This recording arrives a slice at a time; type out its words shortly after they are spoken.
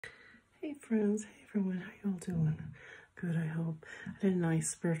Hey friends, hey everyone, how y'all doing? Good, I hope. I did a nice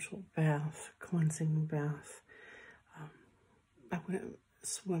spiritual bath, cleansing bath. I went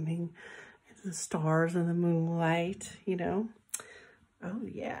swimming in the stars and the moonlight, you know. Oh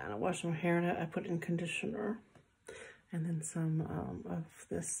yeah, and I washed my hair and I put in conditioner. And then some of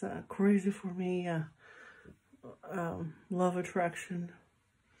this Crazy For Me Love Attraction.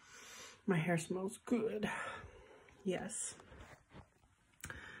 My hair smells good. Yes.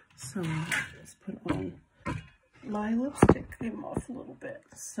 So let's put on my lipstick. Came off a little bit.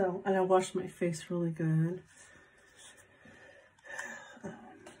 So, and I washed my face really good.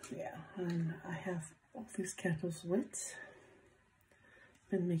 Yeah, and I have all these candles lit.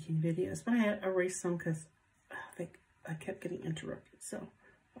 Been making videos, but I had erased some because I kept getting interrupted. So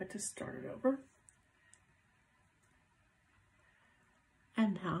I just started over.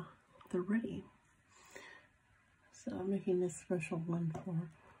 And now they're ready. So I'm making this special one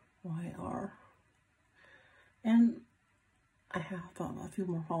for YR. And I have a few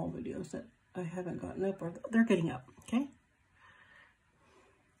more haul videos that I haven't gotten up, or they're getting up, okay?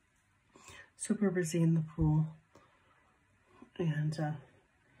 Super busy in the pool. And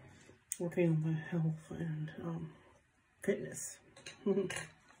working on my health and fitness. We're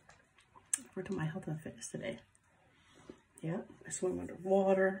doing my health and fitness today. Yeah, I swim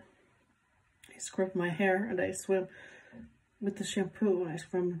underwater. I scrub my hair and I swim with the shampoo and I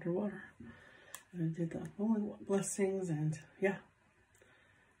swim underwater. And I did the holy blessings and yeah,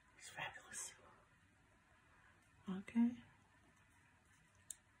 it's fabulous. Okay.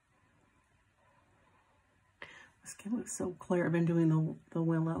 My skin looks so clear. I've been doing the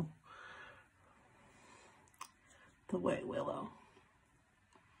willow. The white willow.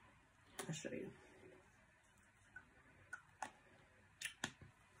 I'll show you.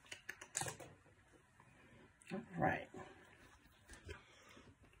 All right.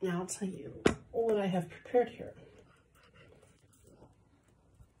 Now I'll tell you what I have prepared here.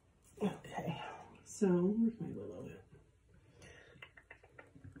 Okay, so where's my willow at?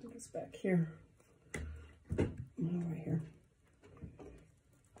 It's back here. Oh, right here.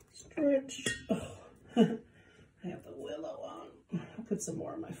 Stretch. Oh. I have the willow on. I'll put some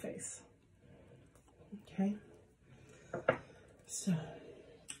more on my face. Okay. So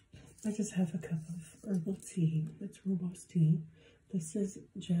I just have a cup of herbal tea. It's rooibos tea. This is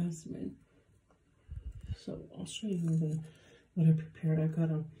jasmine. So I'll show you what I prepared. I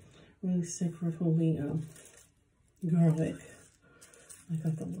got a really sacred holy garlic. I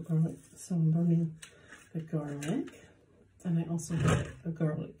got the garlic, so I'm burning the garlic. And I also got a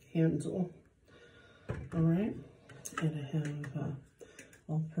garlic candle. All right. And I have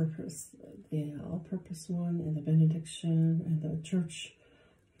all-purpose, the all-purpose one, and the benediction, and the church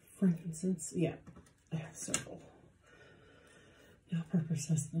frankincense. Yeah, I have several. The all-purpose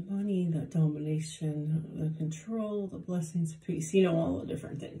has the money, the domination, the control, the blessings, peace. You know, all the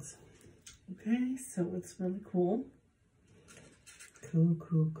different things. Okay, so it's really cool. Cool,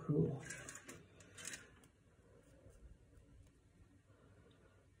 cool, cool.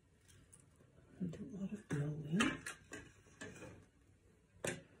 I do a lot of building.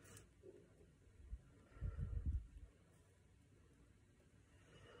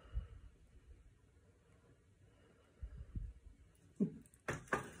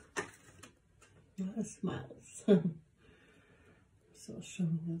 A lot of smiles. So I'll show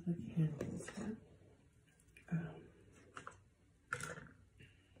you the candles here.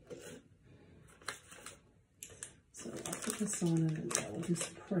 So I'll put this on and then we'll do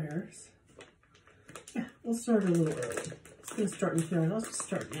some prayers. Yeah, we'll start a little early. It's going to start in 2 hours. I'll just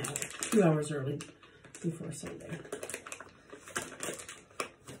start now, 2 hours early before Sunday.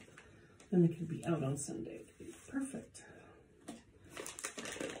 Then it can be out on Sunday. It'll be perfect.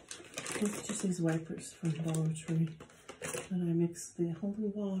 It's just these wipers from Dollar Tree. And I mix the holy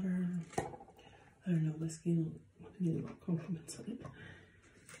water. I don't know, my skin will need a little compliments on it.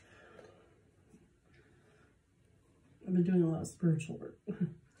 I've been doing a lot of spiritual work.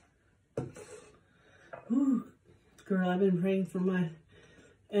 Ooh, girl, I've been praying for my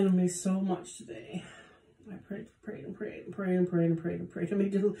enemies so much today. I prayed and prayed and prayed and prayed and prayed and prayed. I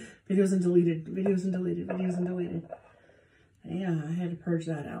made videos and deleted, videos and deleted, videos and deleted. Yeah, I had to purge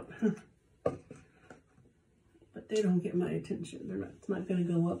that out. But they don't get my attention. They're not. It's not going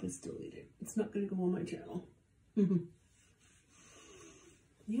to go up. It's deleted. It's not going to go on my channel.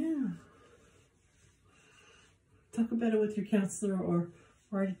 Yeah. Talk about it with your counselor, or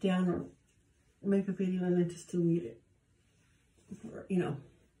write it down, or make a video and then just delete it. Or, you know.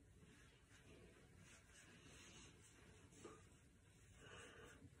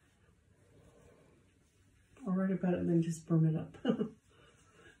 Or write about it and then just burn it up.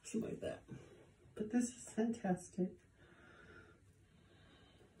 something like that. But this is fantastic.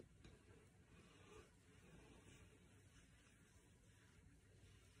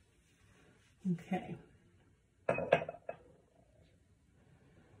 Okay.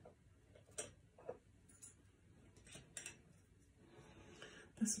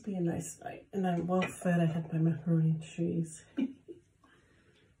 This will be a nice night. And I'm well fed. I had my macaroni and cheese.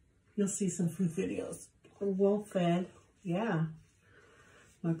 You'll see some food videos. I'm well fed. Yeah.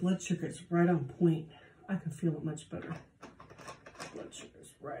 My blood sugar is right on point. I can feel it much better. Blood sugar is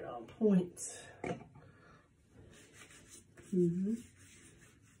right on point.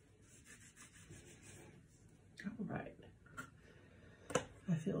 All right.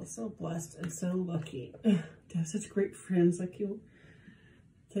 I feel so blessed and so lucky to have such great friends like you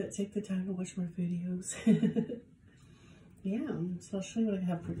that take the time to watch my videos. Yeah, so I'll show you what I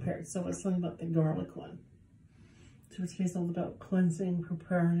have prepared. So I was talking about the garlic one. So today's all about cleansing,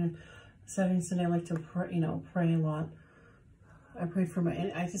 preparing, and Saturday and I like to pray, pray a lot. I prayed for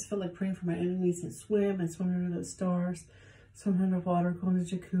I just felt like praying for my enemies and swim under the stars, swim underwater, go in the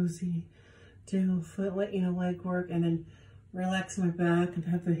jacuzzi, do foot, leg work, and then relax my back and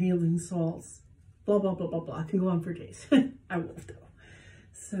have the healing salts. Blah, blah, blah, blah, blah. I can go on for days. I won't though.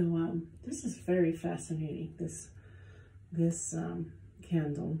 So this is very fascinating. This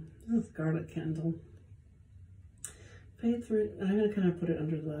candle, this garlic candle. I'm going to kind of put it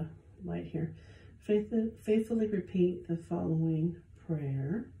under the light here. Faithfully repeat the following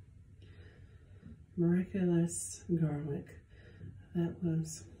prayer. Miraculous garlic that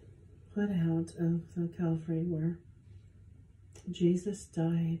was put out of the Calvary where Jesus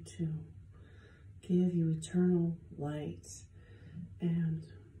died to give you eternal light and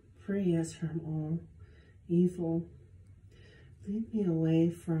free us from all evil. Lead me away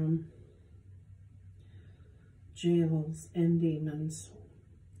from jails and demons.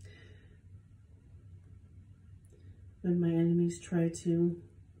 When my enemies try to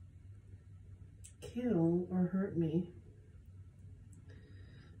kill or hurt me,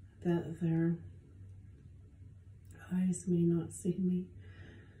 that their eyes may not see me,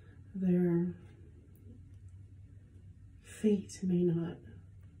 their feet may not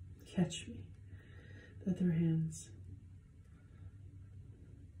catch me, that their hands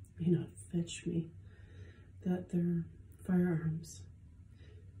may not fetch me, that their firearms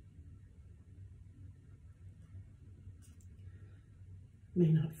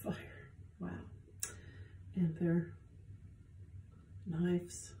may not fire. Wow. And their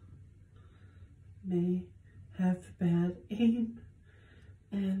knives may have bad aim,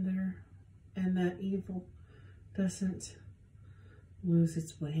 and that evil doesn't lose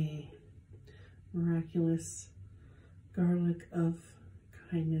its way. Miraculous garlic of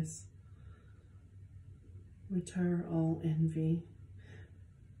kindness. Retire all envy.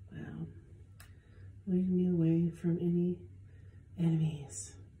 Wow. Lead me away from any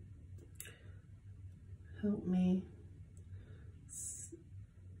enemies. Help me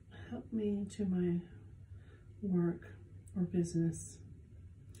to my work or business.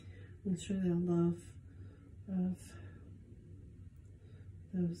 Ensure the love of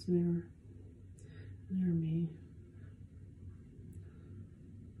those near me.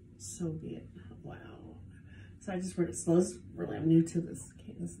 So be it. Wow. So I just read it slow. Really, I'm new to this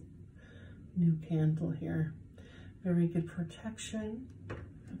new candle here. Very good protection.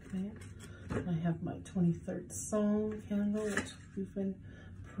 Okay. I have my 23rd Psalm candle, which we've been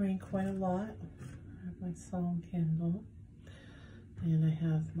praying quite a lot. I have my Psalm candle. And I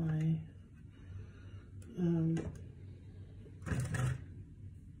have my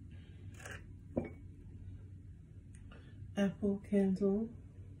apple candle.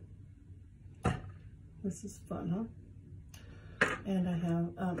 This is fun, huh? And I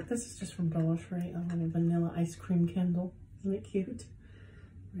have, this is just from Dollar Tree, a vanilla ice cream candle. Isn't it cute?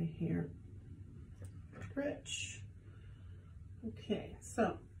 Right here. Rich. Okay,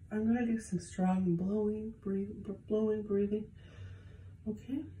 so I'm going to do some strong blowing, breathing.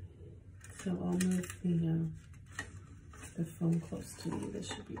 Okay, so I'll move the phone close to me. This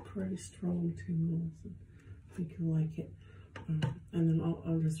should be pretty strong too. So I think you'll like it. And then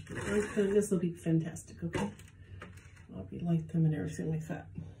I'll just light them. This will be fantastic, okay? I'll be light them and everything like that.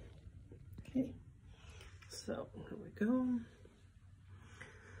 Okay, so here we go.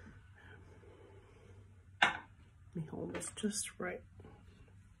 Let me hold this just right.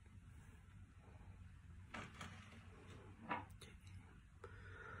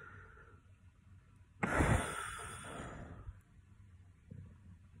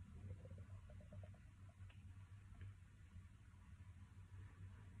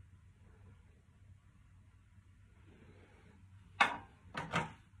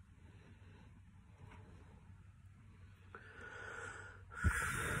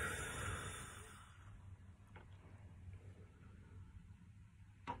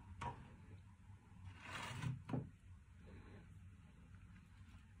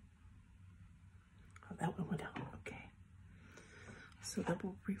 that one went out. Okay. So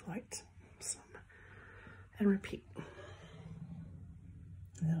double relight some and repeat.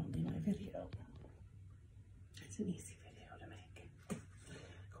 That'll be my video. It's an easy video to make.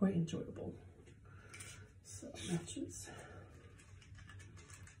 Quite enjoyable. So matches.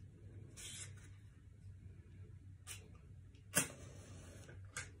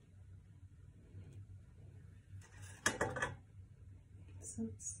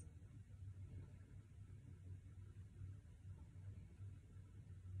 Incense.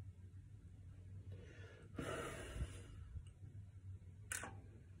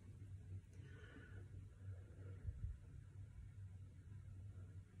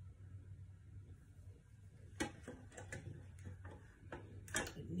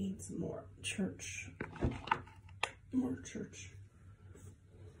 It needs more church. More church.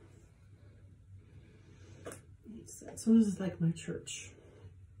 So this is like my church.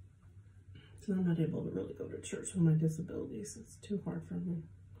 So I'm not able to really go to church with my disabilities. It's too hard for me.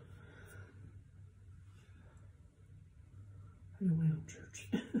 I know my own church.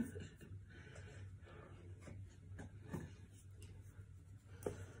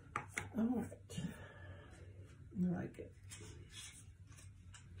 All right. I like it.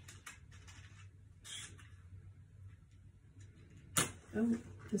 Oh,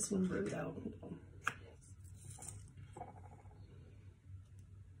 this one burned out. Hold on.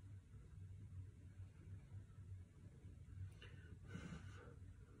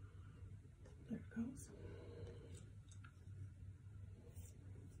 There it goes.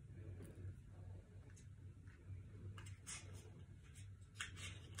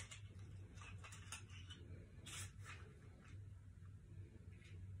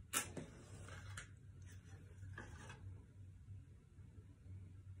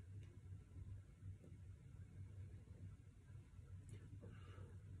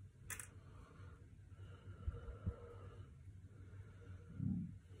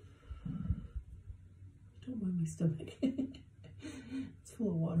 Don't mind my stomach. It's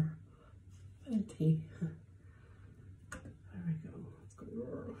full of water and tea. There we go. Let's go.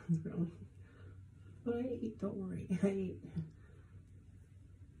 Let's go. But I ate. Don't worry. I ate.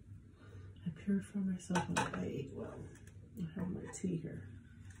 I purified myself and I ate well. I have my tea here.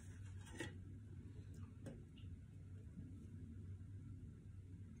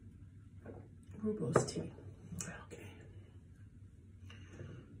 Rooibos tea.